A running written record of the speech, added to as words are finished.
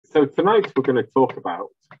So tonight we're going to talk about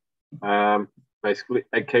basically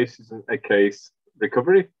egg cases and egg case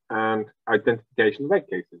recovery and identification of egg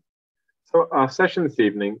cases. So our session this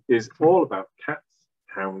evening is all about cats,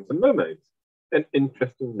 hounds and mermaids. An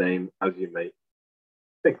interesting name, as you may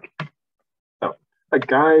think. So, a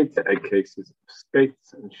guide to egg cases of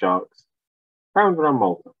skates and sharks found around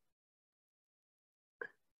Malta.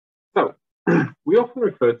 So, we often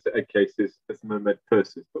refer to egg cases as mermaid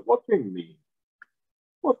purses, but what do we mean?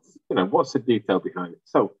 What's the detail behind it?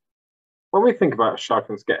 So, when we think about shark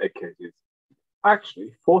and skate egg cases,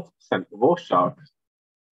 actually 40% of all sharks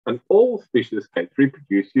and all species of skates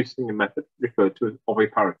reproduce using a method referred to as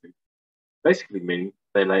oviparity, basically meaning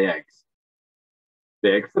they lay eggs.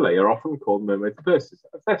 The eggs they lay are often called mermaid purses,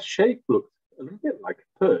 as their shape looks a little bit like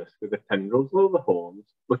a purse with the tendrils or the horns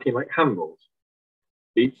looking like handles.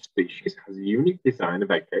 Each species has a unique design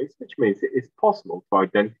of egg case, which means it is possible to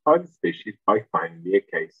identify the species by finding the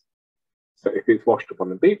egg case. So if it's washed up on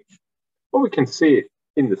the beach, or we can see it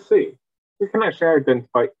in the sea, we can actually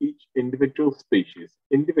identify each individual species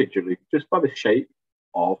individually just by the shape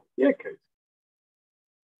of the egg case.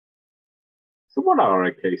 So what are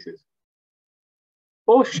egg cases?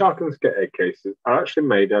 All shark and skate egg cases are actually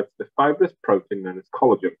made out of the fibrous protein known as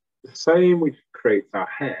collagen, the same which creates our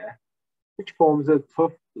hair, which forms a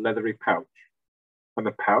tough, leathery pouch. And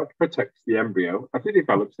the pouch protects the embryo as it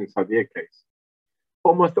develops inside the egg case.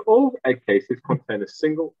 Almost all egg cases contain a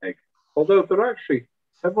single egg, although there are actually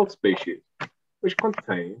several species which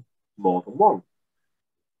contain more than one.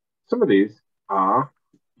 Some of these are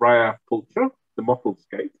Rhea pulchra, the mottled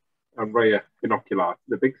skate, and Rhea binoculata,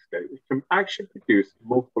 the big skate, which can actually produce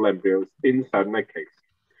multiple embryos inside an egg case.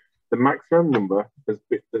 The maximum number that's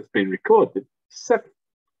been recorded is 7.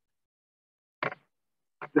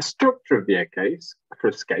 The structure of the egg case for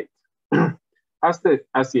a skate, as the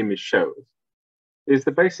image shows, is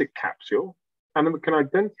the basic capsule, and then we can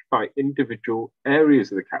identify individual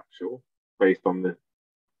areas of the capsule based on the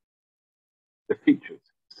features.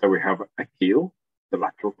 So we have a keel, the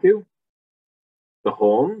lateral keel, the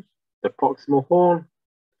horns, the proximal horn,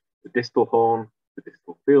 the distal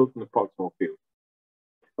field, and the proximal field.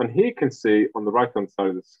 And here you can see on the right-hand side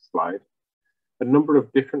of the slide a number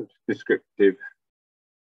of different descriptive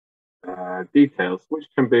details which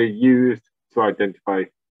can be used to identify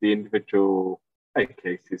the individual egg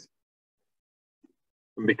cases.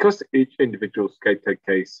 And because each individual skate egg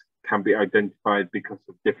case can be identified because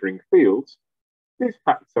of differing fields, these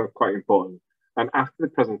facts are quite important. And after the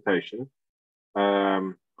presentation,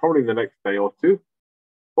 probably the next day or two,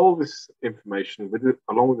 all this information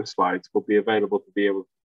along with the slides will be available to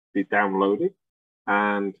be downloaded,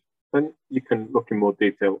 and then you can look in more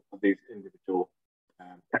detail at these individual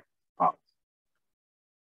text parts.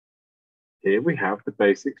 Here we have the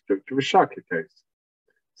basic structure of a shark egg case.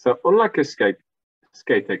 So unlike a skate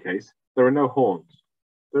egg case, there are no horns.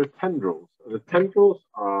 There are tendrils, and the tendrils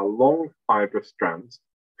are long fibrous strands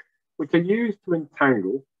which are used to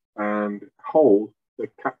entangle and hold the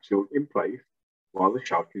capsule in place while the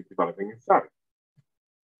shark is developing inside.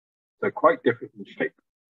 They're quite different in shape.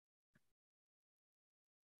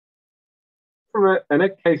 From an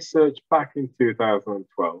egg case search back in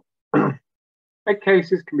 2012, egg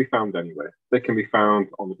cases can be found anywhere. They can be found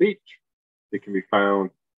on the beach. They can be found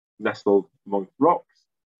nestled amongst rocks,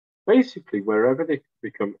 basically wherever they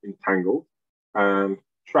become entangled and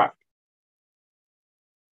trapped.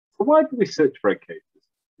 So why do we search for egg cases?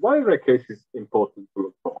 Why are egg cases important to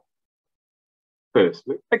look for?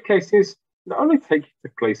 Firstly, egg cases not only take you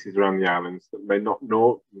to places around the islands that may not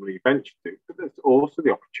normally venture to, but there's also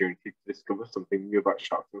the opportunity to discover something new about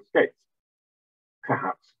sharks and skates.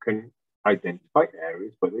 Perhaps you can identify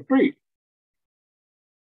areas where they breed.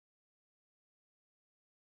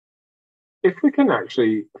 If we can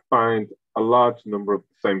actually find a large number of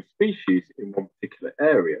the same species in one particular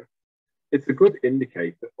area, it's a good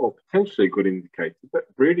indicator, or potentially a good indicator,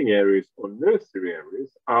 that breeding areas or nursery areas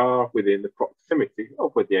are within the proximity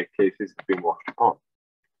of where the egg cases have been washed upon.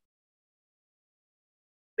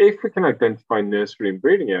 If we can identify nursery and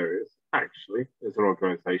breeding areas, actually, as an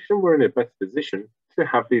organisation, we're in a better position to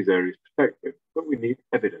have these areas protected, but we need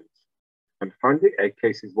evidence. And finding egg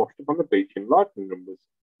cases washed up on the beach in large numbers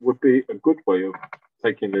would be a good way of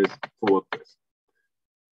taking us towards this.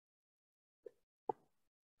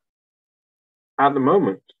 At the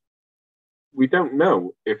moment, we don't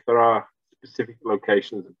know if there are specific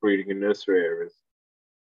locations of breeding and nursery areas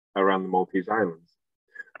around the Maltese Islands.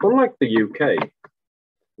 Unlike the UK,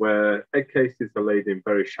 where egg cases are laid in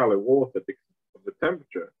very shallow water because of the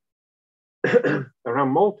temperature, around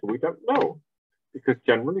Malta, we don't know, because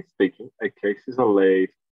generally speaking, egg cases are laid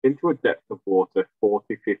into a depth of water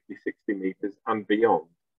 40, 50 beyond.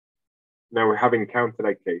 Now, we have encountered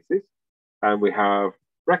egg cases, and we have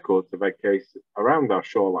records of egg cases around our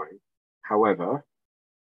shoreline. However,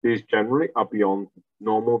 these generally are beyond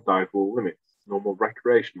normal dive rule limits, normal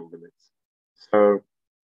recreational limits. So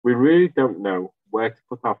we really don't know where to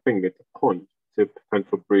put our finger to point to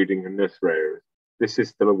potential breeding and nursery areas. This is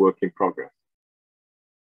still a work in progress.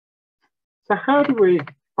 So how do we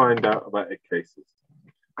find out about egg cases?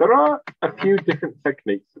 There are a few different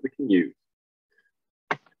techniques that we can use.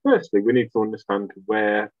 Firstly, we need to understand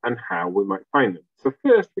where and how we might find them. So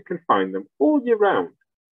first, we can find them all year round.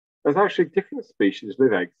 There's actually different species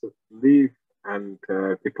of eggs that leave and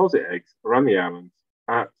deposit eggs around the islands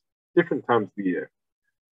at different times of the year.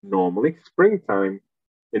 Normally, springtime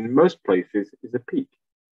in most places is a peak.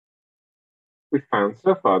 We found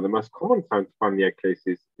so far the most common time to find the egg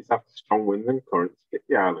cases is after strong winds and currents hit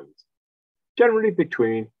the islands, generally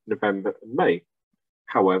between November and May.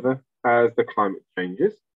 However, as the climate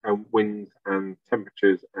changes and winds and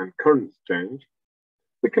temperatures and currents change,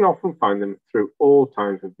 we can often find them through all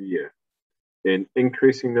times of the year in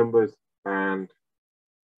increasing numbers and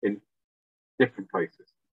in different places.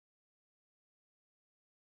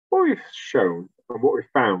 What we've shown and what we've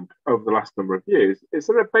found over the last number of years is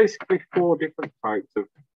there are basically 4 different types of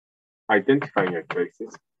identifying egg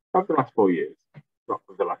cases of the last 4 years. Not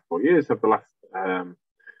of the last 4 years, of the last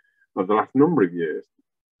number of years.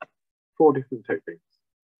 4 different techniques.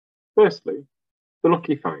 Firstly, the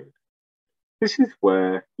lucky find. This is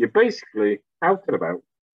where you're basically out and about.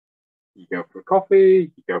 You go for a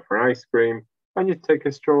coffee, you go for ice cream, and you take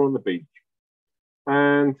a stroll on the beach.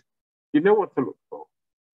 And you know what to look for.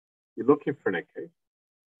 You're looking for an egg case.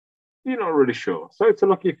 You're not really sure. So it's a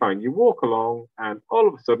lucky find. You walk along and all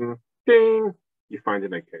of a sudden, ding, you find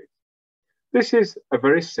an egg case. This is a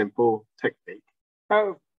very simple technique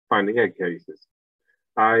of finding egg cases.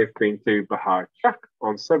 I've been to Bahar Chak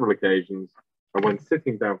on several occasions, and when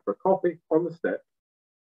sitting down for a coffee on the step,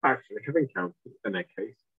 I actually have encountered an egg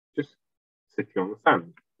case just sitting on the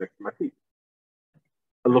sand next to my feet.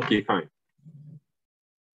 A lucky find.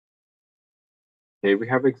 Here we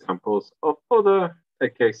have examples of other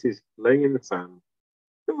egg cases laying in the sand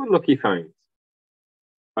that were lucky finds.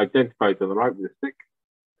 Identified on the right with a stick.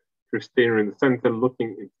 Christina in the center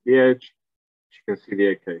looking into the edge. She can see the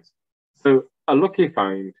egg case. So a lucky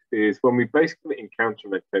find is when we basically encounter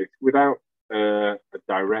an egg case without a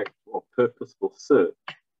direct or purposeful search.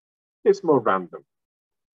 It's more random.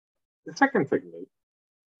 The second technique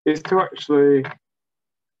is to actually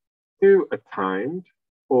do a timed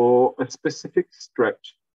or a specific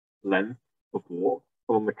stretch length of walk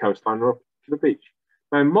along the coastline or up to the beach.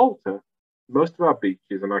 Now in Malta, most of our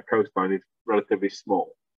beaches and our coastline is relatively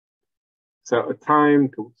small. So a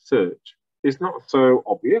timed search is not so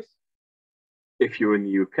obvious if you're in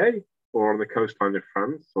the UK or on the coastline of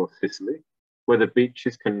France or Sicily, where the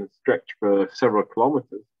beaches can stretch for several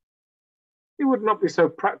kilometers. It would not be so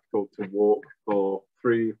practical to walk for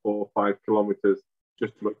 3, 4, 5 kilometers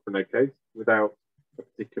just to look for an egg case without a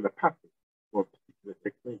particular pattern or a particular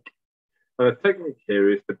technique. And the technique here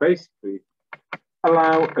is to basically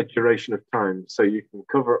allow a duration of time so you can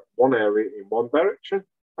cover one area in one direction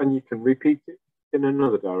and you can repeat it in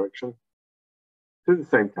another direction at the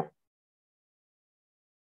same time.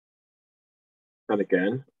 And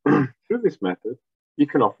again, through this method, you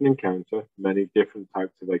can often encounter many different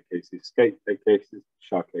types of egg cases, skate egg cases,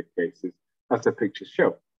 shark egg cases, as the pictures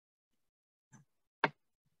show.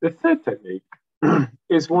 The third technique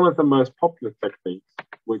is one of the most popular techniques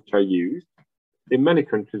which are used in many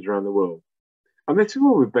countries around the world. And this is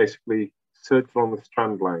where we basically search along the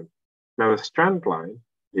strand line. Now, the strand line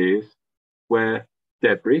is where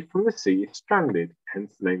debris from the sea is stranded,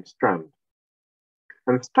 hence the name strand.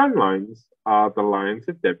 And strand lines are the lines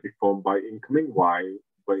of debris formed by incoming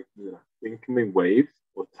waves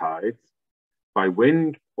or tides, by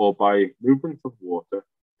wind or by movement of water,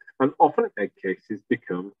 and often egg cases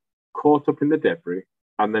become caught up in the debris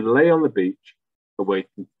and then lay on the beach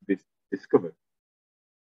awaiting to be discovered.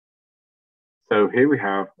 So here we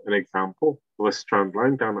have an example of a strand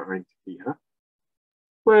line down at Aintabia,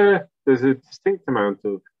 where there's a distinct amount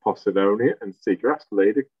of Posidonia and seagrass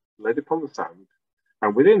laid upon the sand,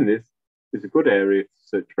 and within this is a good area to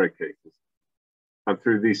search for egg cases. And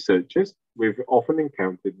through these searches, we've often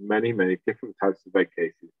encountered many, many different types of egg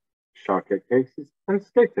cases, shark egg cases and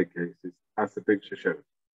skate egg cases, as the picture shows.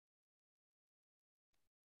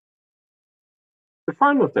 The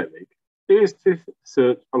final technique is to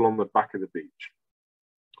search along the back of the beach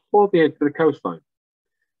or the edge of the coastline.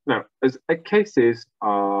 Now, as egg cases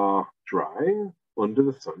are drying under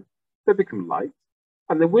the sun, they become light,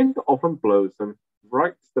 and the wind often blows them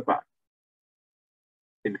right to the back.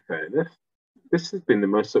 This has been the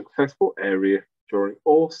most successful area during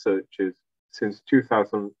all searches since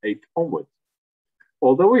 2008 onwards.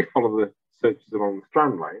 Although we follow the searches along the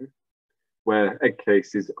strand line, where egg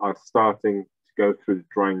cases are starting to go through the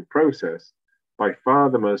drying process, by far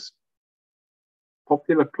the most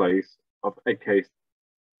popular place of egg case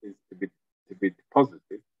is to be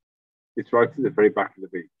deposited. It's right at the very back of the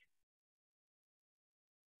beach.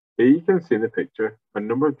 Here you can see in the picture a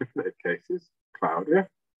number of different egg cases. Claudia,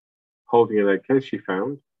 holding an egg case she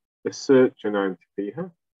found, a search and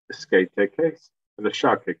Antipeha, a skate egg case, and a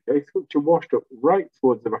shark egg case, which are washed up right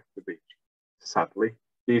towards the back of the beach. Sadly,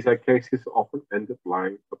 these egg cases often end up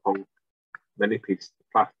lying upon many pieces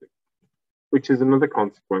of plastic, which is another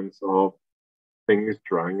consequence of things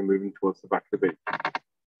drying and moving towards the back of the beach.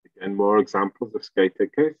 Again, more examples of skate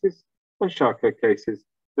egg cases and shark egg cases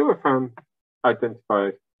that were found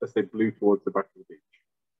identified as they blew towards the back of the beach.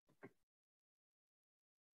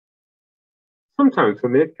 Sometimes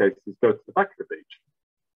when the egg cases go to the back of the beach,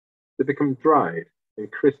 they become dried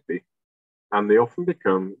and crispy, and they often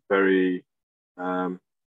become very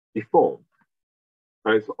deformed.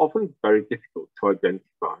 And it's often very difficult to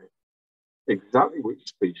identify exactly which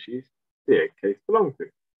species the egg case belongs to.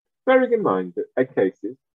 Bearing in mind that egg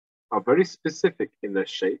cases are very specific in their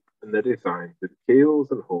shape and their design, with keels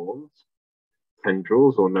and horns,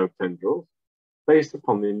 tendrils or no tendrils, based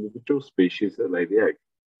upon the individual species that lay the egg.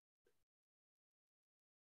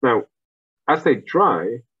 Now, as they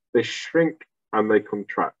dry, they shrink and they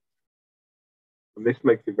contract. And this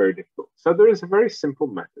makes it very difficult. So there is a very simple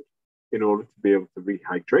method in order to be able to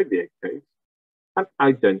rehydrate the egg case and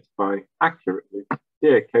identify accurately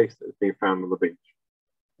the egg case that has been found on the beach.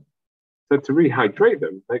 So to rehydrate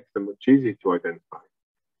them makes them much easier to identify,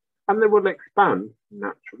 and they will expand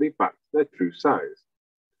naturally back to their true size.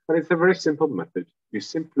 And it's a very simple method. You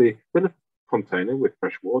simply fill a container with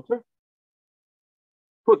fresh water,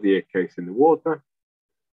 put the egg case in the water,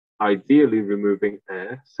 ideally removing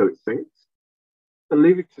air so it sinks, and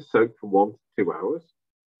leave it to soak for 1 to 2 hours,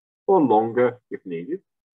 or longer if needed.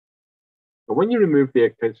 And when you remove the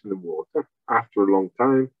egg case from the water, after a long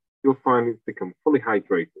time, you'll find it's become fully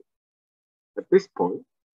hydrated. At this point,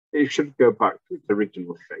 it should go back to its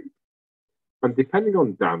original shape. And depending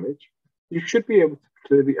on damage, you should be able to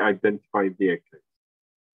clearly identify the egg case.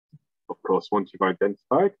 Of course, once you've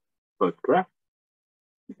identified photograph,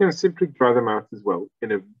 you can simply dry them out as well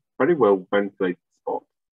in a very well ventilated spot.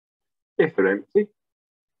 If they're empty,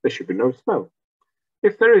 there should be no smell.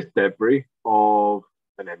 If there is debris of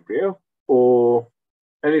an embryo or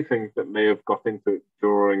anything that may have got into it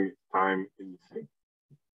during its time in the sea,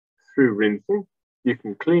 through rinsing, you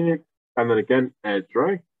can clean it and then again air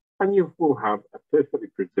dry, and you will have a perfectly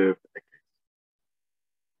preserved egg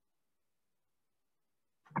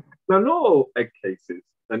case. Now, not all egg cases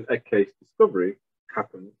and egg case discovery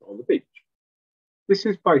happens on the beach. This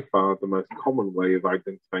is by far the most common way of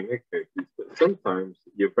identifying egg cases, but sometimes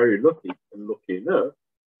you're very lucky and lucky enough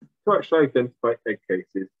to actually identify egg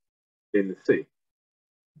cases in the sea.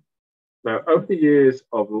 Now, over the years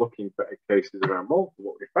of looking for egg cases around Malta,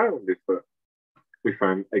 what we found is that we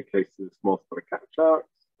found egg cases of small spotted cat sharks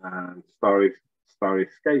and starry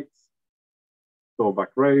skates,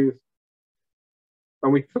 thornback rays.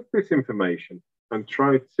 And we took this information and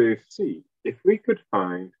tried to see if we could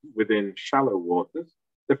find within shallow waters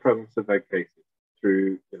the presence of egg cases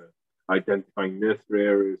through identifying nursery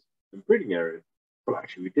areas and breeding areas. Well,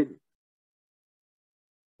 actually, we didn't.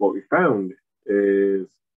 What we found is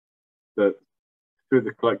that through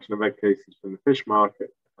the collection of egg cases from the fish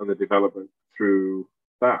market and the development through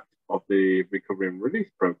that of the recovery and release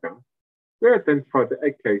program, we identified that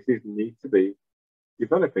egg cases need to be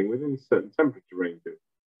developing within certain temperature ranges.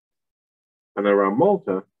 And around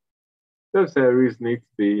Malta, those areas need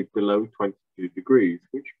to be below 22 degrees,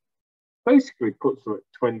 which basically puts them at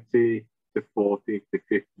 20 to 40 to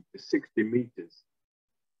 50 to 60 meters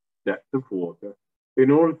depth of water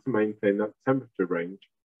in order to maintain that temperature range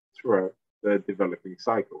throughout their developing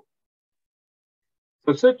cycle.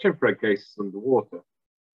 So searching for egg cases underwater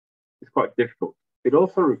is quite difficult. It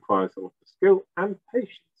also requires a lot of skill and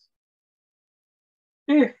patience.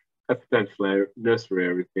 If a potential nursery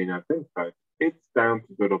area has been identified, it's down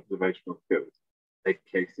to good observational skills. Egg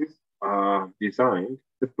cases are designed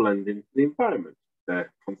to blend into the environment.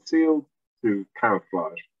 They're concealed through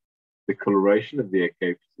camouflage. The coloration of the egg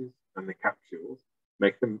cases and the capsules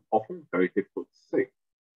make them often very difficult to see.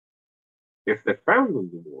 If they're found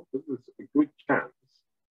underwater, there's a good chance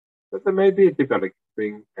that there may be a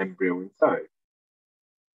developing embryo inside.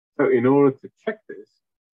 So in order to check this,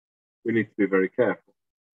 we need to be very careful.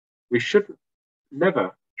 We should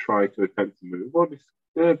never try to attempt to move or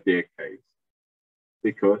disturb the egg case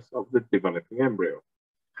because of the developing embryo.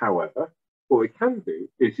 However, what we can do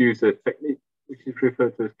is use a technique which is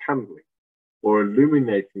referred to as candling, or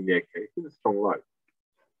illuminating the egg case with a strong light.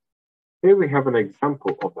 Here we have an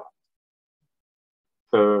example of that.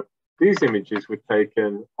 So these images were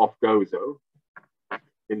taken off Gozo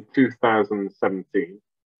in 2017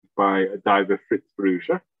 by a diver, Fritz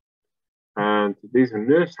Bruger, and these are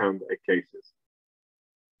nurse hound egg cases.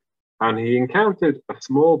 And he encountered a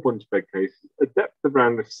small bunch of egg cases at depth of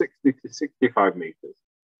around 60 to 65 meters.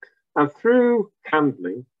 And through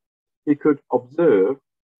candling, he could observe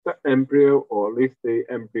the embryo, or at least the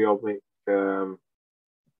embryonic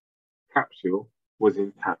capsule, was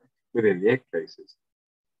intact within the egg cases.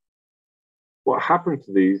 What happened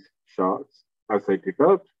to these sharks as they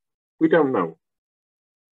developed, we don't know.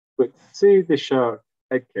 But to see the shark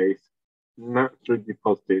egg case naturally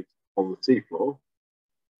deposited on the seafloor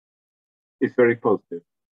is very positive.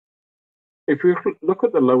 If we look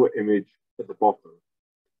at the lower image at the bottom,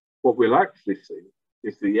 what we'll actually see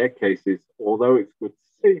is the egg cases, although it's good to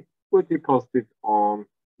see, were deposited on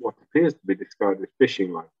what appears to be described as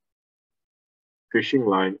fishing line. Fishing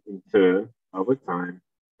line, in turn, over time,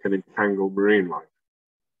 can entangle marine life.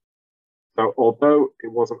 So although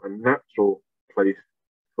it wasn't a natural place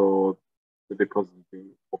for the depositing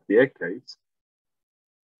of the egg case,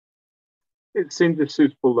 it seemed a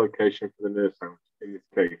suitable location for the nurse hound in this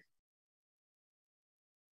case.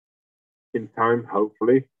 In time,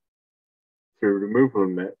 hopefully, through removal of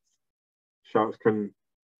nets, sharks can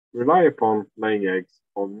rely upon laying eggs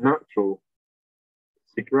on natural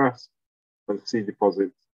seagrass and sea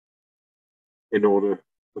deposits in order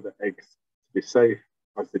for the eggs to be safe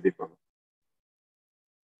as they develop.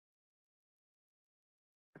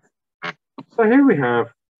 So here we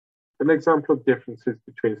have an example of differences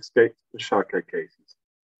between skate and shark egg cases.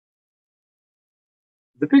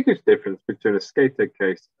 The biggest difference between a skate egg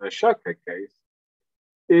case and a shark egg case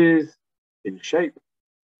is in shape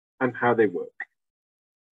and how they work.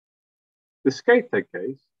 The skate egg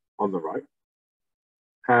case on the right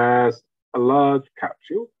has a large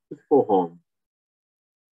capsule with 4 horns.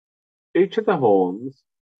 Each of the horns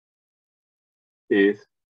is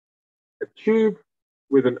a tube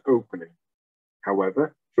with an opening.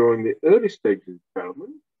 However, during the early stages of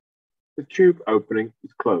development, the tube opening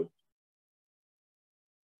is closed.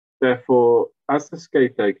 Therefore, as the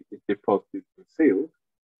skate egg is deposited and sealed,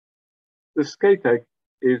 the skate egg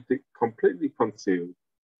is completely concealed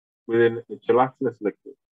within a gelatinous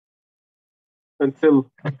liquid until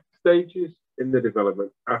stages in the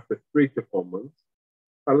development after 3 to 4 months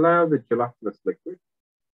allow the gelatinous liquid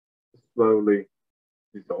to slowly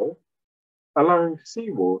dissolve, allowing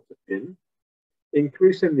seawater in,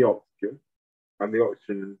 increasing the oxygen and the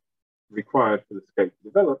oxygen required for the skate to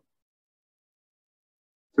develop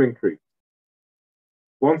to increase.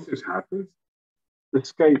 Once this happens, the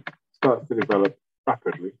skate starts to develop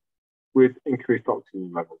rapidly with increased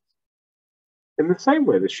oxygen levels. In the same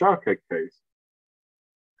way, the shark egg case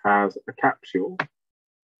has a capsule,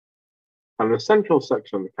 and the central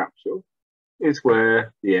section of the capsule is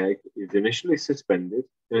where the egg is initially suspended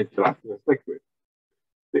in a gelatinous liquid.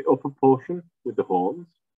 The upper portion with the horns,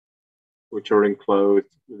 which are enclosed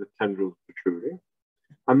with the tendrils protruding,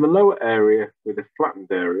 and the lower area with a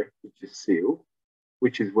flattened area, which is sealed,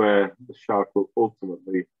 which is where the shark will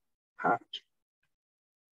ultimately hatch,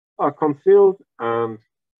 are concealed and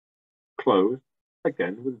closed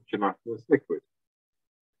again with a gelatinous liquid.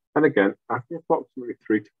 And again, after approximately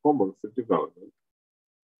 3 to 4 months of development,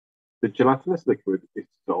 the gelatinous liquid is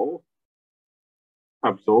dissolved,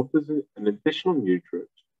 absorbed as an additional nutrient,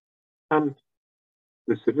 and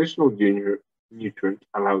this additional nutrient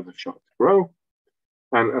allows the shark to grow,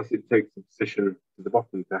 and as it takes a position to the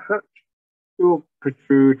bottom to hatch, it will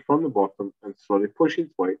protrude from the bottom and slowly push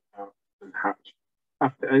its way out and hatch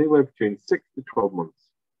after anywhere between 6 to 12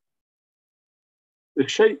 months. The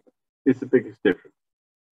shape is the biggest difference.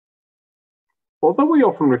 Although we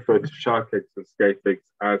often refer to shark eggs and skate eggs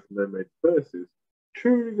as mermaid purses,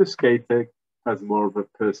 truly the skate egg has more of a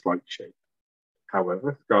purse-like shape.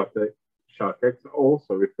 However, shark eggs are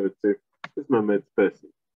also referred to as mermaid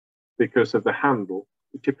purses because of the handle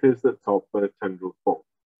which appears at the top where the tendrils form.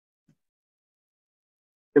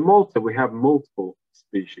 In Malta, we have multiple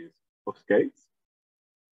species of skates,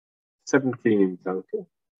 17 in total,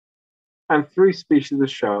 and 3 species of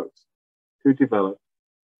sharks who develop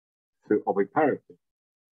through oviparity,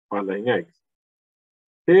 by laying eggs.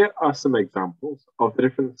 Here are some examples of the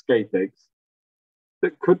different skate eggs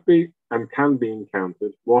that could be and can be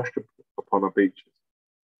encountered washed upon our beaches.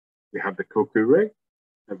 We have the cuckoo ray,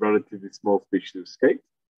 a relatively small species of skate,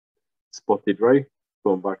 spotted ray,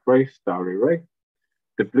 thornback ray, starry ray,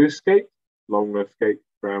 the blue skate, long nose skate,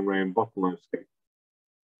 brown ray, and bottlenose skate.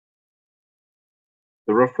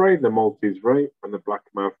 The rough ray, the Maltese ray, and the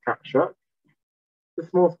black-mouthed cat shark, the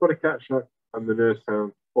small spotted cat shark, and the nurse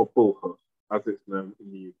hound or bullhuss, as it's known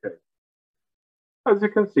in the UK. As you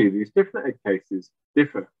can see, these different egg cases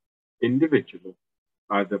differ individually,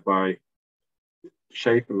 either by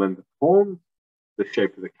shape and length of horns, the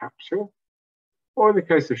shape of the capsule, or in the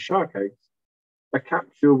case of shark eggs, a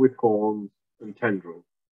capsule with horns and tendrils.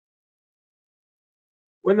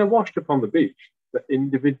 When they're washed upon the beach, they're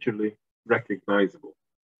individually recognizable.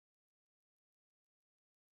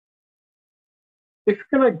 If you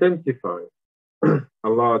can identify a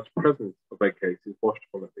large presence of egg cases washed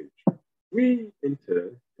upon the beach, we in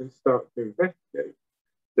turn can start to investigate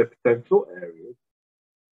the potential areas,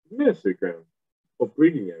 nursery grounds, or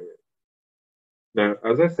breeding areas. Now,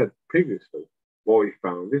 as I said previously, what we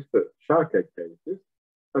found is that shark egg cases,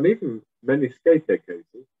 and even many skate egg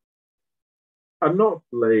cases, are not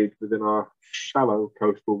laid within our shallow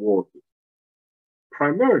coastal waters,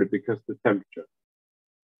 primarily because of the temperature.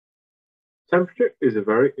 Temperature is a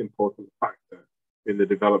very important factor in the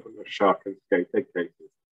development of shark and skate egg cases.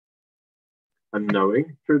 And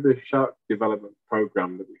knowing through the shark development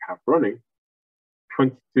program that we have running,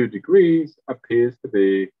 22 degrees appears to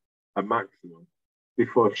be a maximum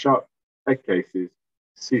before shark egg cases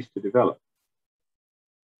cease to develop.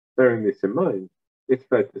 Bearing this in mind, it's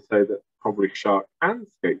fair to say that probably shark and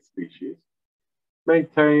skate species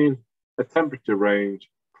maintain a temperature range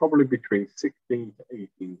probably between 16 to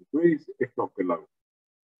 18 degrees, if not below,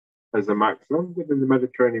 as a maximum within the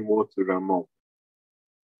Mediterranean waters around Malta.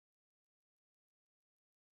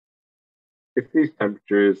 If these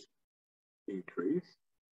temperatures increase,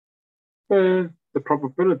 then the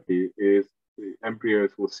probability is the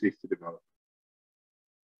embryos will cease to develop.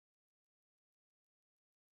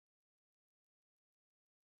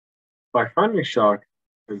 By finding shark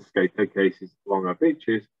and skate egg cases along our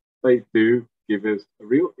beaches, they do give us a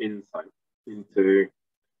real insight into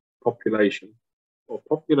population or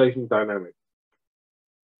population dynamics.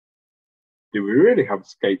 Do we really have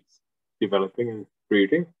skates developing and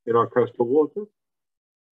breeding in our coastal waters?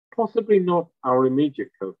 Possibly not our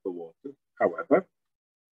immediate coastal waters. However,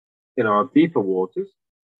 in our deeper waters,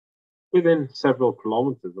 within several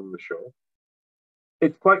kilometers on the shore,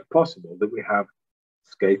 it's quite possible that we have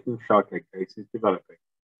skate and shark egg cases developing.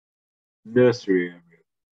 Nursery areas.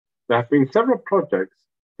 There have been several projects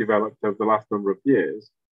developed over the last number of years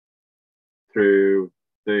through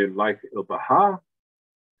the Life Il Bahar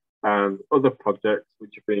and other projects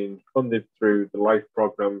which have been funded through the LIFE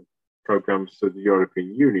programs through the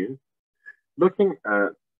European Union, looking at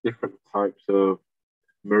different types of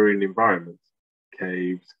marine environments,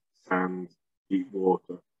 caves, sands, deep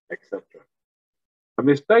water, etc. And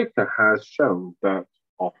this data has shown that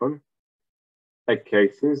often egg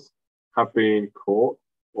cases have been caught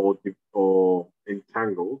or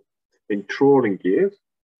entangled in trawling gears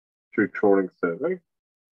through trawling survey,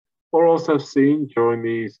 or also seen during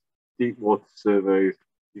these deep water surveys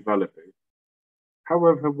developing.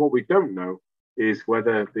 However, what we don't know is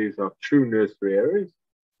whether these are true nursery areas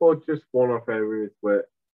or just one-off areas where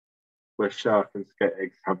shark and skate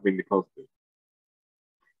eggs have been deposited.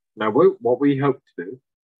 Now, what we hope to do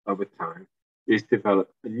over time is develop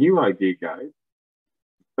a new ID guide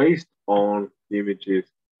based on the images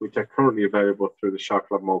which are currently available through the Shark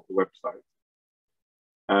Lab Malta website.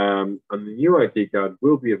 And the new ID guide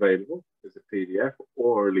will be available as a PDF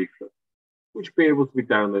or a leaflet, which will be able to be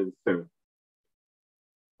downloaded soon.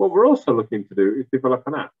 What we're also looking to do is develop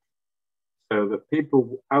an app so that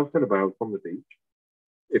people out and about on the beach,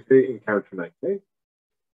 if they encounter an egg case,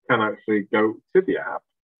 can actually go to the app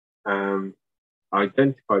and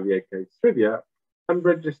identify the egg case through the app and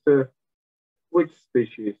register which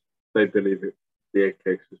species they believe the egg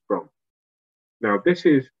case was from. Now, this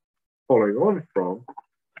is following on from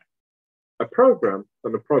a program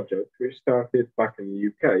and a project which started back in the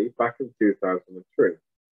UK back in 2003.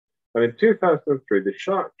 And in 2003, the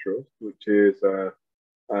Shark Trust, which is a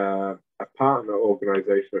partner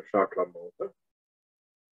organisation of Shark Lab Malta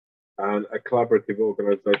and a collaborative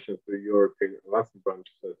organisation through the European Atlantic Branch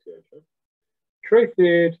Association,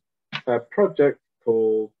 created a project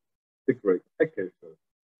called the Great Eggcase Hunt.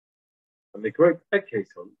 And the Great Eggcase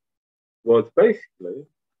Hunt was basically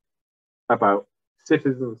about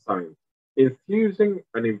citizen science, infusing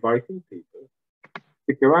and inviting people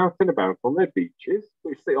to go out and about on their beaches,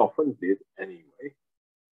 which they often did anyway,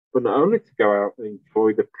 but not only to go out and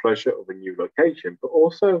enjoy the pleasure of a new location, but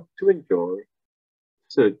also to enjoy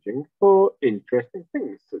searching for interesting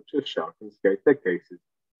things such as shark and skate egg cases.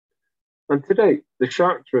 And to date, the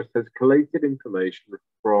Shark Trust has collated information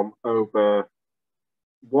from over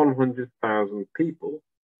 100,000 people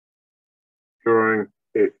during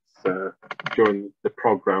its during the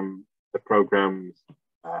program's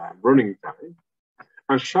running time.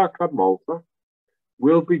 And Shark Lab Malta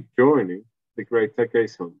will be joining the Great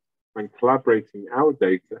Eggcase Hunt and collaborating our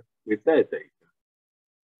data with their data.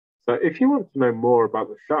 So if you want to know more about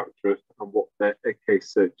the Shark Trust and what their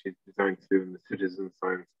eggcase search is designed to do and the citizen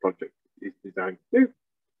science project is designed to do,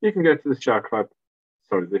 you can go to the Shark Trust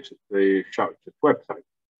website.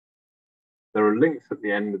 There are links at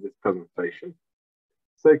the end of this presentation,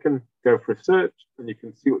 so you can go for a search and you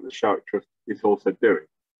can see what the Shark Trust is also doing.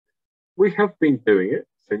 We have been doing it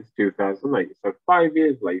since 2008, so 5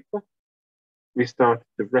 years later, we started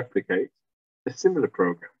to replicate a similar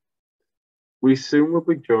program. We soon will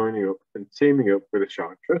be joining up and teaming up with the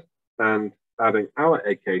Shark Trust and adding our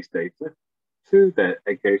eggcase data to their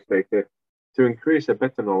eggcase data to increase a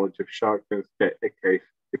better knowledge of shark fins eggcase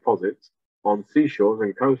deposits on seashores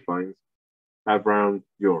and coastlines around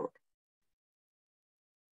Europe.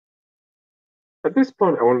 At this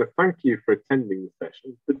point, I want to thank you for attending the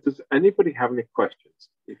session, but does anybody have any questions?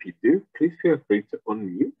 If you do, please feel free to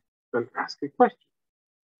unmute and ask a question.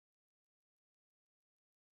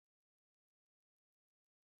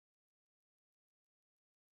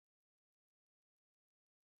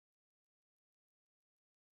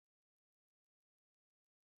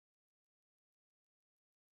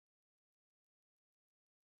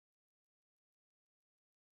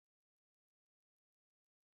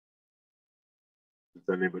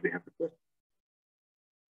 Does anybody have a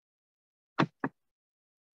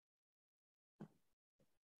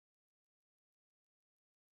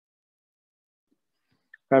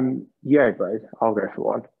question? Yeah, Greg, I'll go for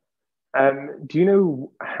one. Do you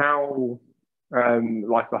know how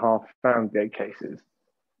Life Behalf found the eggcases?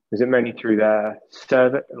 Is it mainly through their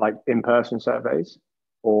survey, like in-person surveys,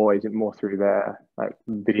 or is it more through their like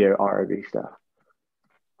video ROV stuff?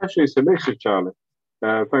 Actually, it's a mixture, Charlie.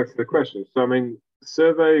 Thanks for the question. So, I mean,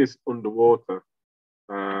 surveys underwater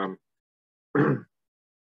are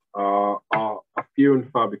few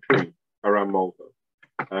and far between around Malta.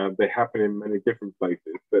 They happen in many different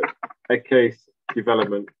places, but eggcase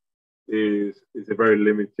development is a very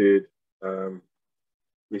limited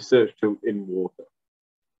research tool in water.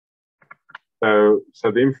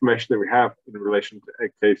 So the information that we have in relation to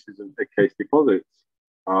eggcases and eggcase deposits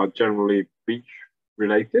are generally beach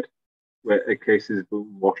related, where eggcases have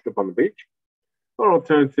been washed up on the beach, or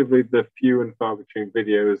alternatively, the few and far between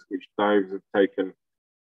videos which divers have taken,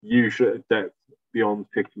 usually at a depth beyond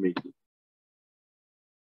 50 meters.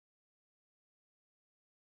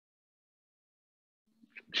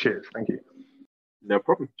 Cheers, thank you. No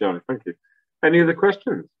problem, Johnny, thank you. Any other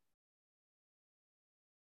questions?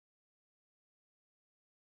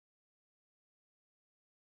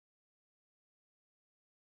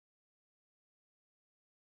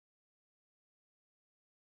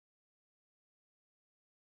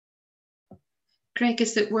 Greg,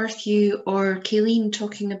 is it worth you or Kayleen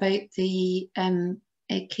talking about the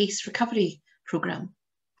case recovery program?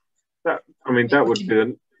 That would be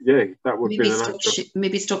the natural.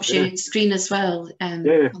 Maybe stop sharing screen as well.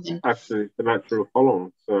 Absolutely, the natural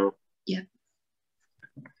follow-on. So yeah.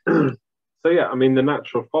 So yeah, I mean, the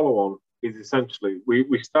natural follow-on is essentially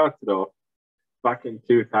we started off back in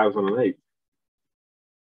 2008.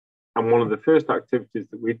 And one of the first activities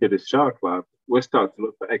that we did as Shark Lab was start to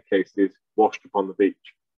look for eggcases washed upon the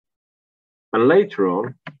beach. And later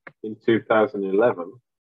on, in 2011,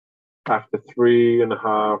 after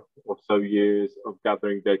 3.5 or so years of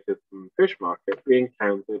gathering data from the fish market, we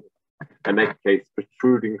encountered an eggcase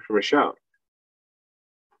protruding from a shark.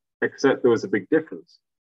 Except there was a big difference.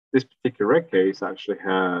 This particular eggcase actually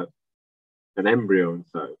had an embryo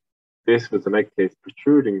inside. This was an eggcase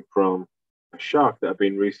protruding from a shark that had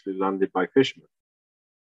been recently landed by fishermen.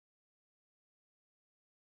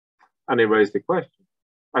 And it raised a question,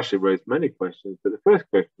 actually raised many questions, but the first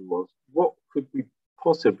question was, what could we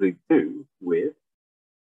possibly do with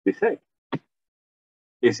this egg?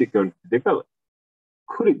 Is it going to develop?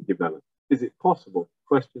 Could it develop? Is it possible?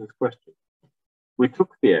 Questions. We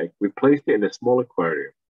took the egg, we placed it in a small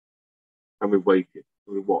aquarium, and we waited,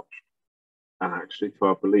 and we watched. And actually, to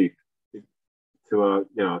our belief, to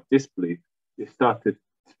our disbelief, it started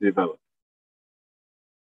to develop.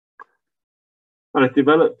 And it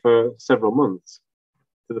developed for several months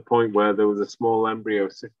to the point where there was a small embryo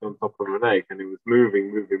sitting on top of an egg and it was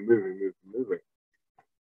moving.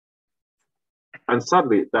 And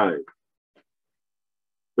sadly, it died.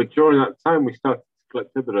 But during that time, we started to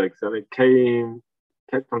collect other eggs and it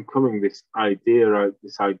kept on coming, this idea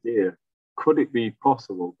could it be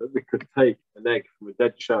possible that we could take an egg from a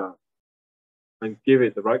dead shark and give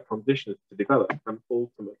it the right conditions to develop, and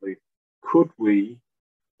ultimately, could we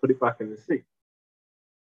put it back in the sea?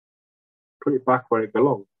 Put it back where it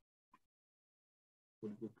belongs?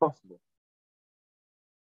 Would it be possible?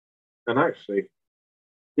 And actually,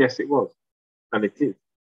 yes, it was, and it is,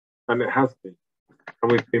 and it has been.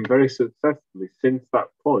 And we've been very successfully since that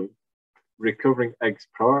point recovering eggs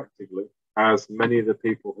proactively, as many of the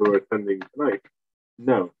people who are attending tonight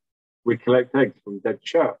know. We collect eggs from dead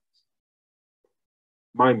sharks.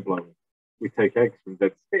 Mind-blowing. We take eggs from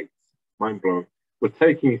dead skates. Mind-blowing. We're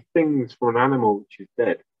taking things from an animal which is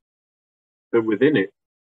dead, but within it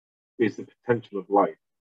is the potential of life.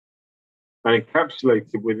 And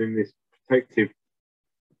encapsulated within this protective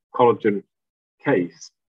collagen case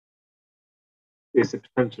is the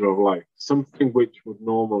potential of life, something which would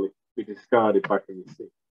normally be discarded back in the sea,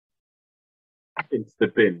 into the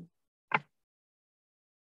bin.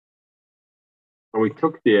 And we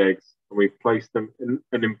took the eggs and we placed them in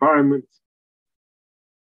an environment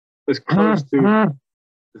as close to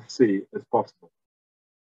the sea as possible.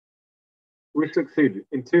 We succeeded.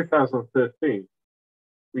 In 2013,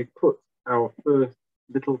 we put our first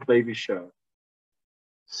little baby shark,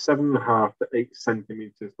 7.5 to 8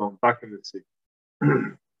 centimeters long, back in the sea.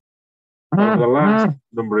 Over the last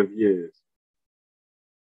number of years,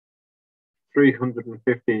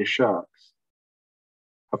 315 sharks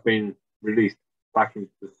have been released back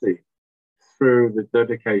into the sea through the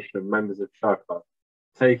dedication of members of Shark Club,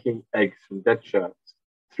 taking eggs from dead sharks,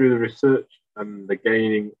 through the research and the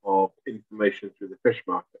gaining of information through the fish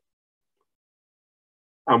market.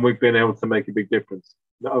 And we've been able to make a big difference.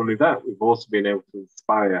 Not only that, we've also been able to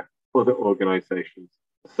inspire other organizations,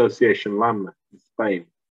 Association Lambda in Spain,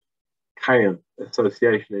 Cayenne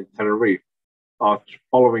Association in Tenerife, are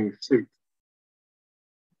following suit,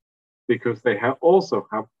 because they also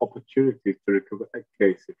have opportunities to recover egg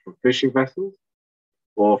cases from fishing vessels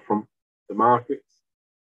or from the markets.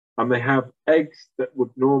 And they have eggs that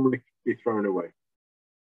would normally be thrown away,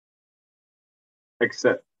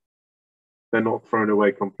 except they're not thrown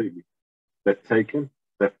away completely. They're taken,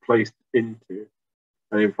 they're placed into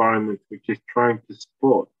an environment which is trying to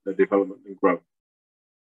support their development and growth.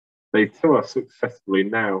 They too are successfully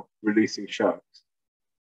now releasing sharks.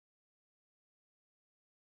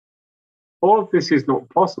 All of this is not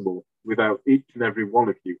possible without each and every one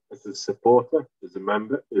of you as a supporter, as a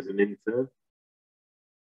member, as an intern.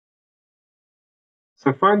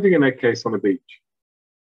 So finding an egg case on a beach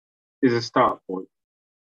is a start point.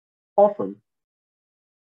 Often,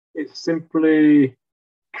 it simply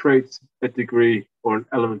creates a degree or an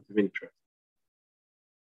element of interest.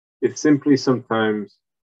 It simply sometimes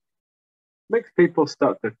makes people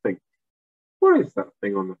start to think, what is that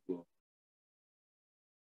thing on the floor?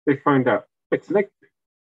 They find out it's an egg.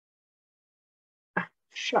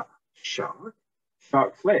 Sharks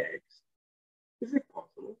lay eggs. Is it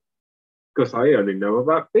possible? Because I only know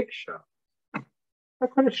about big sharks. How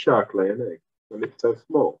can a shark lay an egg when it's so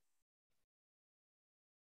small?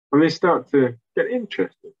 And they start to get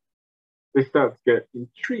interested. They start to get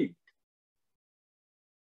intrigued.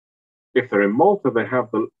 If they're in Malta, they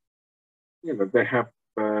have the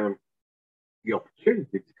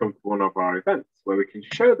opportunity to come to one of our events where we can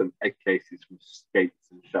show them egg cases from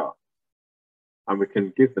skates and sharks, and we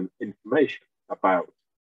can give them information about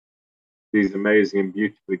these amazing and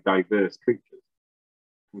beautifully diverse creatures,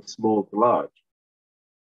 from small to large.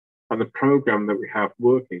 And the program that we have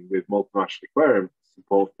working with Multinational Aquarium,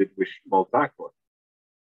 supported with Malta Aqua,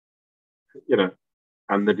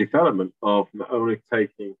 and the development of not only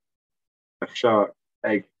taking a shark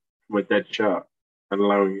egg from a dead shark and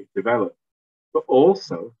allowing it to develop, but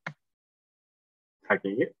also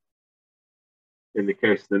tagging it, in the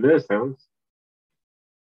case of the nurse hounds,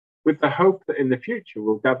 with the hope that in the future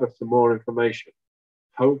we'll gather some more information,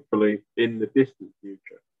 hopefully in the distant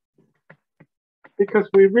future. Because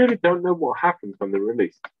we really don't know what happens when they're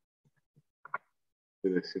released.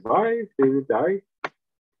 Do they survive? Do they die?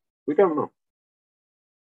 We don't know.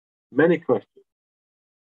 Many questions.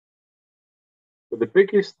 But the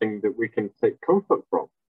biggest thing that we can take comfort from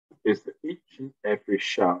is that each and every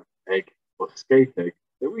shark egg or skate egg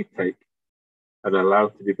that we take and allow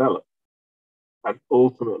to develop and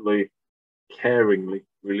ultimately caringly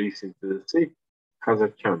release into the sea has a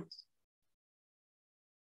chance.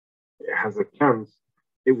 It has a chance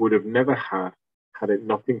it would have never had it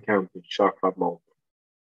not encountered Shark Lab Malta.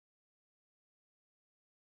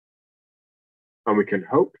 And we can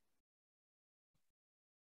hope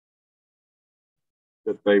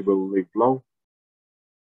that they will live long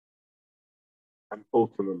and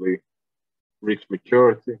ultimately reach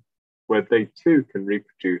maturity where they too can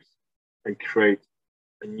reproduce and create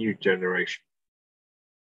a new generation.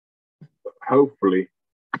 But hopefully,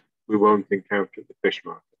 we won't encounter the fish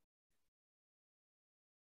market.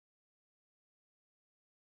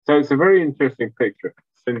 So it's a very interesting picture.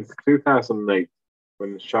 Since 2008,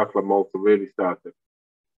 when the Shark Lab Malta really started,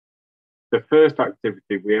 the first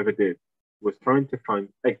activity we ever did was trying to find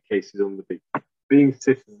egg cases on the beach, being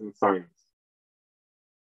citizen science.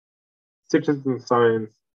 Citizen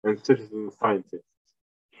science and citizen scientists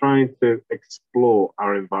trying to explore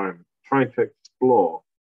our environment, trying to explore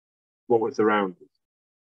what was around us.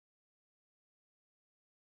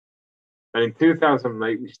 And in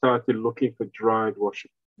 2008, we started looking for dried, washed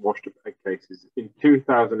up egg cases. In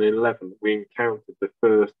 2011, we encountered the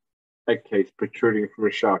first egg case protruding from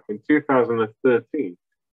a shark. In 2013,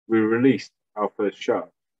 we released our first shark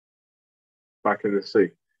back in the sea.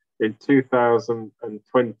 In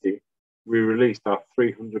 2020, we released our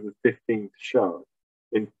 315th shark.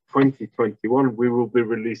 In 2021, we will be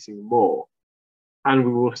releasing more. And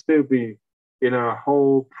we will still be in our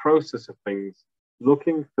whole process of things,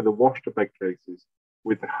 looking for the washed up egg cases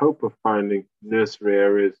with the hope of finding nursery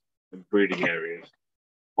areas and breeding areas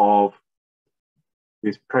of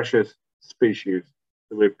these precious species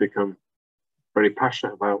that we've become very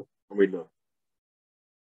passionate about and we love.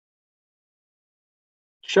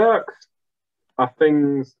 Sharks are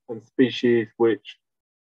things and species which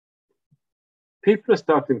people are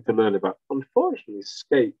starting to learn about. Unfortunately,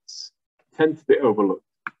 skates tend to be overlooked.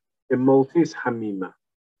 In Maltese, hamima,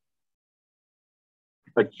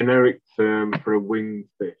 a generic term for a winged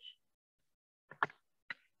fish.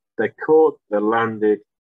 They're caught, they're landed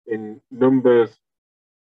in numbers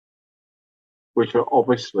which are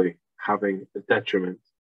obviously having a detriment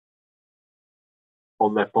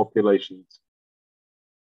on their populations.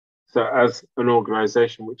 So as an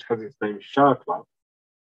organization which has its name Shark Lab,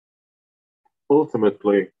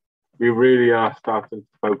 ultimately, we really are starting to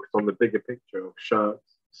focus on the bigger picture of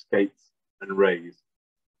sharks, skates, and rays.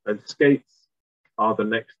 And skates are the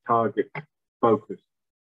next target focus.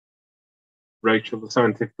 Rachel, the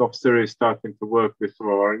scientific officer, is starting to work with some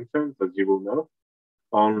of our interns, as you will know,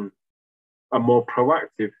 on a more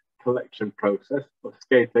proactive collection process of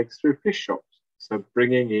skate eggs through fish shops. So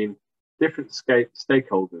bringing in different skate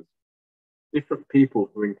stakeholders, different people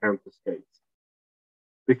who encounter skates.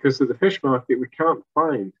 Because at the fish market, we can't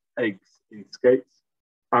find eggs in skates.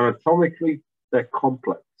 Anatomically, they're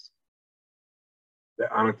complex.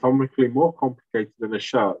 They're anatomically more complicated than a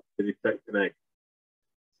shark to detect an egg.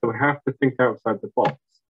 So we have to think outside the box.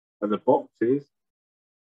 And the box is,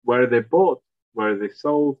 where are they bought? Where are they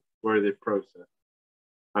sold? Where are they processed?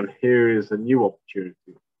 And here is a new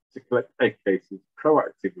opportunity to collect egg cases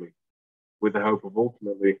proactively with the hope of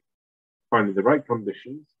ultimately finding the right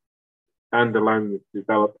conditions and allowing them to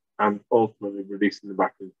develop and ultimately releasing them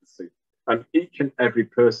back into the sea. And each and every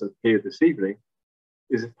person here this evening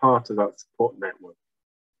is a part of that support network,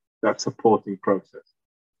 that supporting process.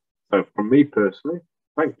 So from me personally,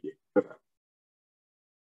 thank you for that.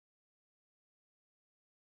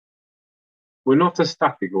 We're not a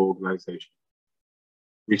static organization.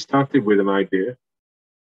 We started with an idea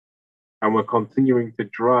and we're continuing to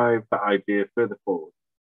drive that idea further forward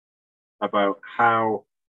about how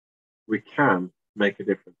we can make a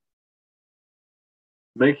difference.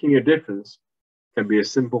 Making a difference can be a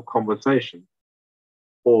simple conversation,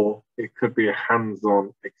 or it could be a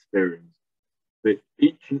hands-on experience that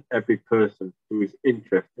each and every person who is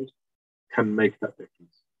interested can make that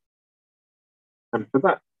difference. And for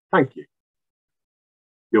that, thank you.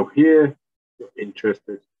 You're here, you're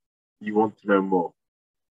interested, you want to know more.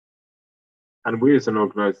 And we as an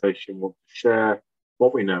organization want to share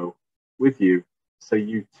what we know with you so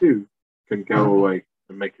you too can go away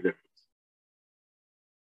and make a difference.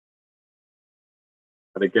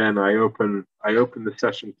 And again, I open the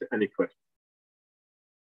session to any questions.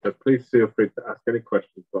 So please feel free to ask any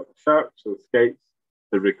questions about the sharks or the skates,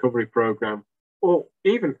 the recovery program, or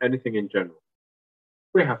even anything in general.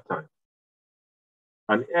 We have time.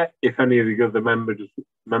 And if any of the other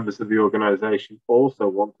members of the organization also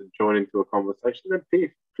want to join into a conversation, then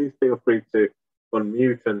please feel free to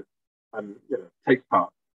unmute and take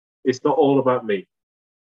part. It's not all about me.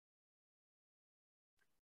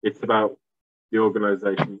 It's about the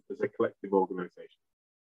organization as a collective organization.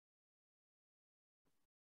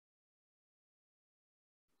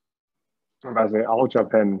 I'll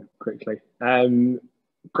jump in quickly.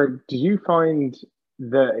 Greg, do you find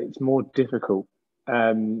that it's more difficult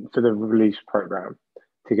for the release program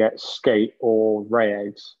to get skate or ray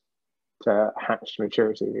eggs to hatch to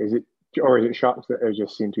maturity? Is it sharks that are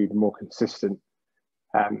just seem to be the more consistent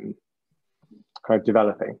kind of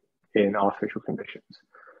developing? in artificial conditions?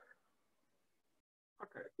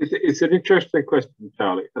 Okay. It's an interesting question,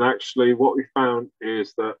 Charlie. And actually, what we found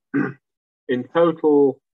is that in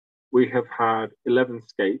total, we have had 11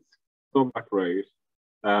 skates, thornback rays,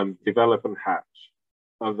 develop and hatch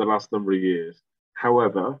over the last number of years.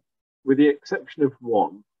 However, with the exception of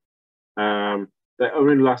one, they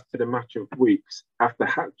only lasted a matter of weeks after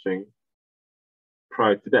hatching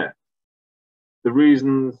prior to death. The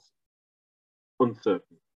reasons,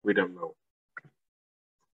 uncertain. We don't know.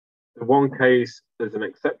 The one case, as an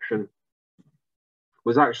exception,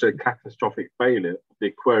 was actually a catastrophic failure of the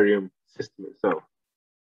aquarium system itself.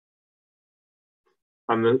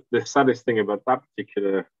 And the saddest thing about that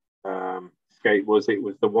particular skate was it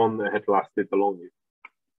was the one that had lasted the longest.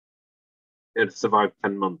 It had survived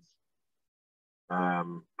 10 months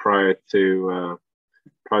prior to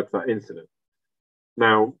that incident.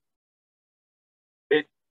 Now,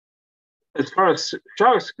 as far as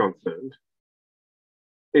sharks are concerned,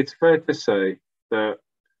 it's fair to say that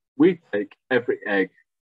we take every egg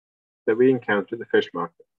that we encounter at the fish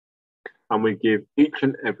market and we give each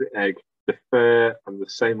and every egg the fair and the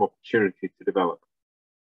same opportunity to develop.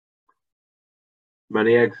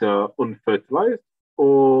 Many eggs are unfertilized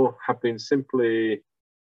or have been simply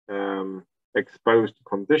exposed to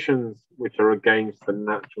conditions which are against the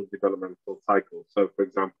natural developmental cycle. So, for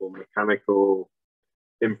example, mechanical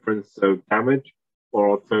inference of damage,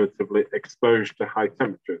 or alternatively exposure to high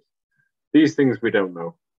temperatures. These things we don't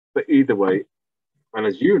know. But either way, and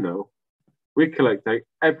as you know, we collect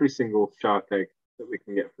every single shark egg that we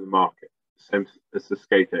can get from the market, same as the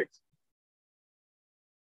skate eggs.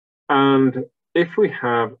 And if we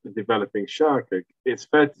have a developing shark egg, it's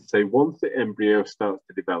fair to say once the embryo starts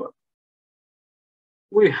to develop,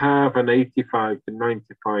 we have an 85 to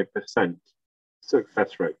 95%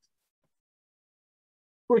 success rate,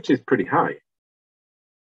 which is pretty high,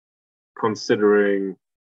 considering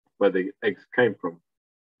where the eggs came from.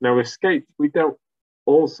 Now with skates, we don't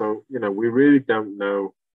also, we really don't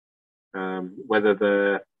know whether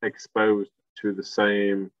they're exposed to the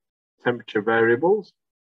same temperature variables,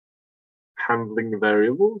 handling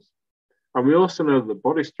variables, and we also know that the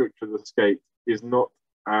body structure of the skate is not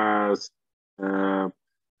as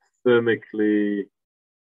thermically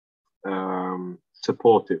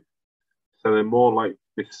supportive. So they're more likely to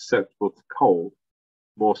be susceptible to cold,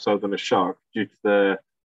 more so than a shark, due to their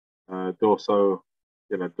dorsal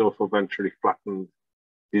ventrally flattened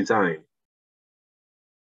design.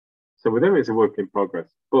 So with them, it's a work in progress.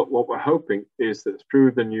 But what we're hoping is that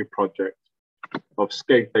through the new project of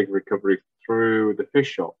skate egg recovery through the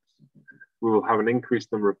fish shops, we will have an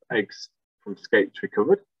increased number of eggs from skates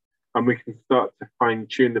recovered, and we can start to fine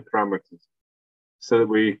tune the parameters so that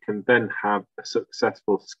we can then have a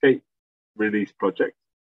successful skate release project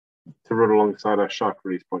to run alongside our shark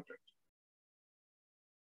release project.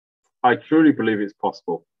 I truly believe it's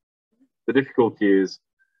possible. The difficulty is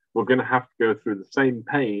we're going to have to go through the same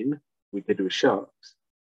pain we did with sharks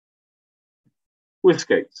with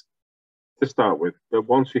skates to start with. But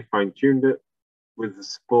once we fine-tuned it with the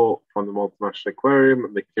support from the Multinational Aquarium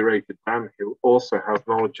and the curator Dan, who also has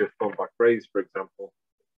knowledge of thornback rays, for example,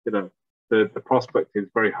 the prospect is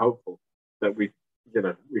very hopeful that we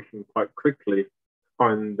can quite quickly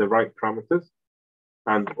find the right parameters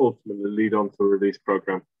and ultimately lead on to a release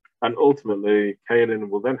program. And ultimately, Kaelin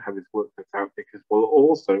will then have his work cut out because we'll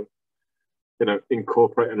also,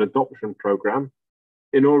 incorporate an adoption program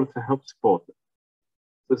in order to help support it.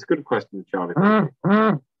 So it's a good question, Charlie.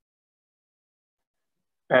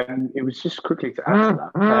 It was just quickly to add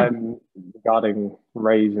to that regarding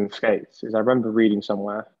rays and skates. Is I remember reading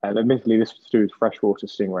somewhere, and admittedly this was to do with freshwater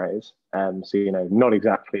stingrays, so not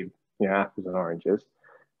exactly apples and oranges,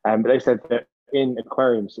 but they said that in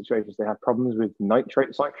aquarium situations they have problems with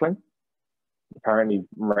nitrate cycling. Apparently,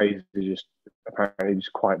 rays are just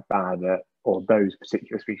quite bad at, or those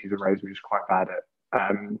particular species of rays were just quite bad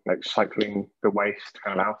at cycling the waste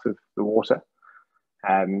kind of out of the water.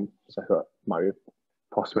 So I thought might be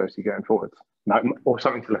a possibility going forward, or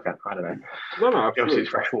something to look at. I don't know. No, obviously it's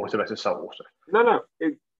fresh water versus salt water. No.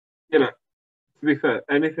 To be fair,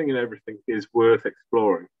 anything and everything is worth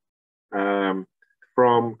exploring.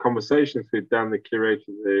 From conversations with Dan, the curator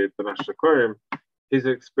of the National Aquarium, his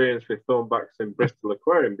experience with thornbacks in Bristol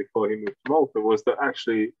Aquarium before he moved to Malta was that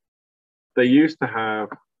actually they used to have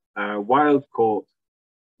wild caught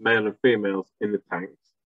male and females in the tanks.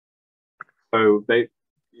 So they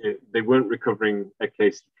weren't recovering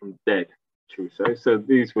eggcases from dead, should we say. So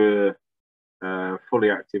these were fully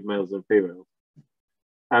active males and females.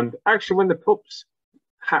 And actually when the pups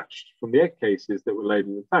hatched from the egg cases that were laid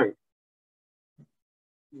in the tank,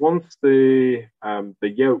 once the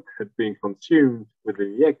yolk had been consumed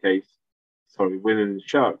within the egg case, within the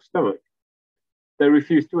shark's stomach, they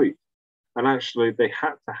refused to eat. And actually, they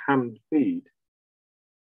had to hand feed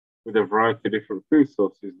with a variety of different food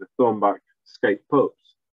sources, the thornback skate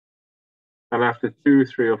pups. And after 2,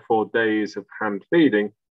 3, or 4 days of hand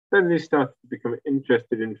feeding, then they started to become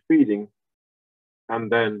interested in feeding.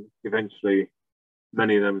 And then eventually,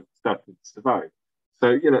 many of them started to survive.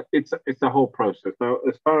 So, it's a whole process. Now,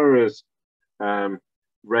 as far as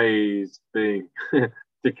rays being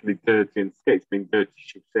particularly dirty and skates being dirty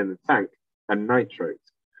ships in the tank and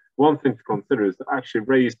nitrates, one thing to consider is that actually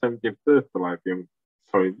rays don't give birth to live young.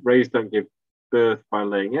 Rays don't give birth by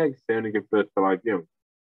laying eggs, they only give birth to live young.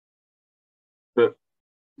 But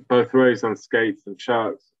both rays on skates and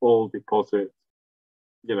sharks all deposit,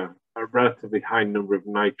 a relatively high number of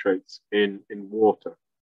nitrates in water.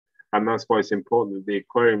 And that's why it's important that the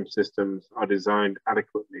aquarium systems are designed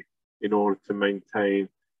adequately in order to maintain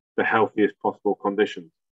the healthiest possible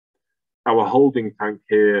conditions. Our holding tank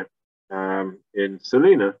here in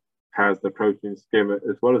Salina has the protein skimmer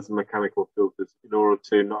as well as the mechanical filters in order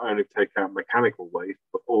to not only take out mechanical waste,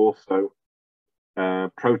 but also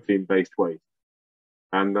protein-based waste.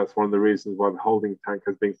 And that's one of the reasons why the holding tank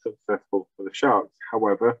has been successful for the sharks.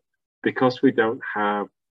 However, because we don't have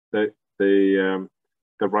the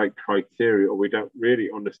right criteria, or we don't really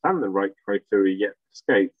understand the right criteria yet for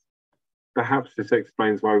skates, perhaps this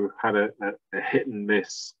explains why we've had a hit and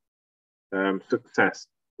miss success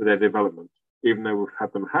with their development. Even though we've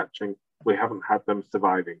had them hatching, we haven't had them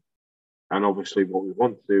surviving. And obviously what we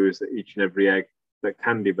want to do is that each and every egg that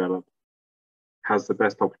can develop has the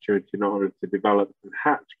best opportunity not only to develop and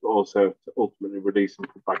hatch, but also to ultimately release and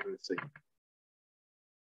put back in the sea.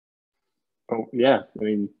 Oh, yeah, I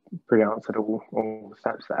mean, pretty answered all the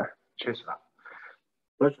steps there. Cheers for that.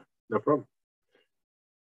 Pleasure, no problem.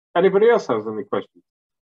 Anybody else has any questions?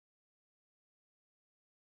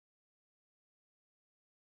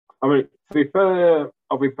 I mean, to be fair,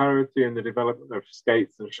 oviparity and the development of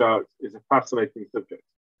skates and sharks is a fascinating subject.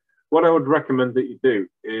 What I would recommend that you do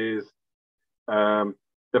is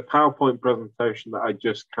the PowerPoint presentation that I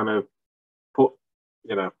just kind of put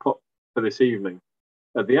for this evening.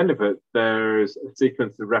 At the end of it, there's a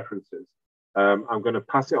sequence of references. I'm going to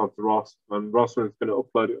pass it on to Ross, and Ross is going to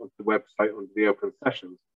upload it onto the website under the open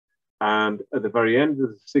sessions. And at the very end,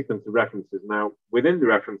 there's a sequence of references. Now, within the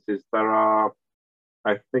references, there are,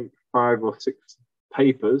 I think, 5 or 6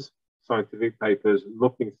 papers, scientific papers,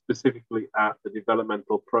 looking specifically at the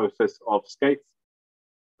developmental process of skates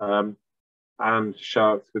and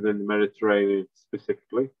sharks within the Mediterranean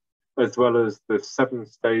specifically, as well as the 7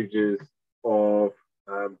 stages of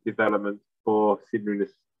development for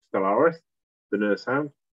Sidrinus stellaris, the nurse hound,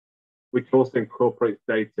 which also incorporates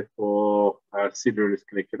data for Sidrinus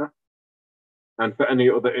canicula. And for any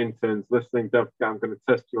other interns listening, don't forget I'm going to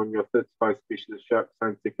test you on your 35 species of shark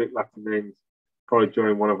scientific Latin names probably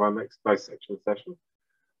during one of our next dissection sessions.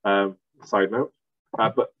 Side note.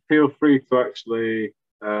 But feel free to actually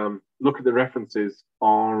look at the references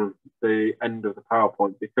on the end of the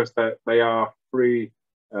PowerPoint, because they are free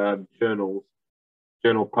journal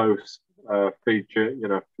posts, free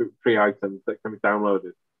items that can be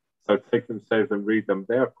downloaded. So take them, save them, read them.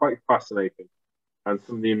 They are quite fascinating. And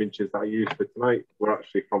some of the images that I used for tonight were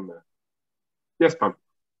actually from there. Yes, Pam.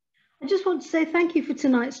 I just want to say thank you for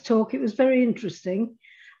tonight's talk. It was very interesting.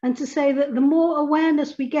 And to say that the more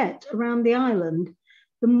awareness we get around the island,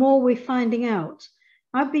 the more we're finding out.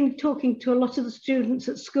 I've been talking to a lot of the students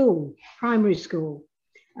at school, primary school,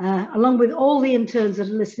 along with all the interns that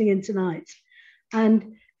are listening in tonight.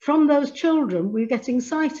 And from those children, we're getting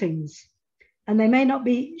sightings. And they may not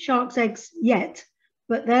be shark's eggs yet,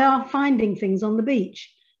 but they are finding things on the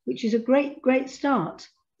beach, which is a great, great start.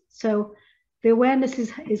 So the awareness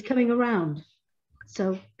is coming around.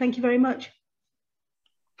 So thank you very much.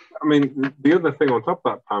 I mean, the other thing on top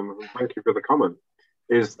of that, Pam, and thank you for the comment,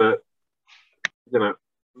 is that,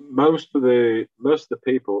 most of the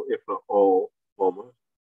people, if not all, almost,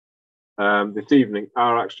 this evening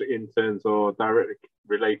are actually interns or directly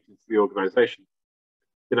related to the organization.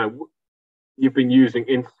 You've been using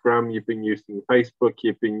Instagram, you've been using Facebook,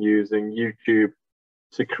 you've been using YouTube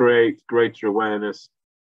to create greater awareness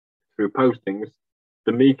through postings.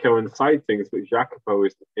 The Miko and sightings, which Jacopo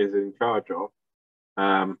is in charge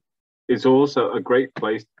of, is also a great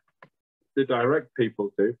place to direct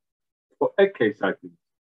people to for egg case sightings.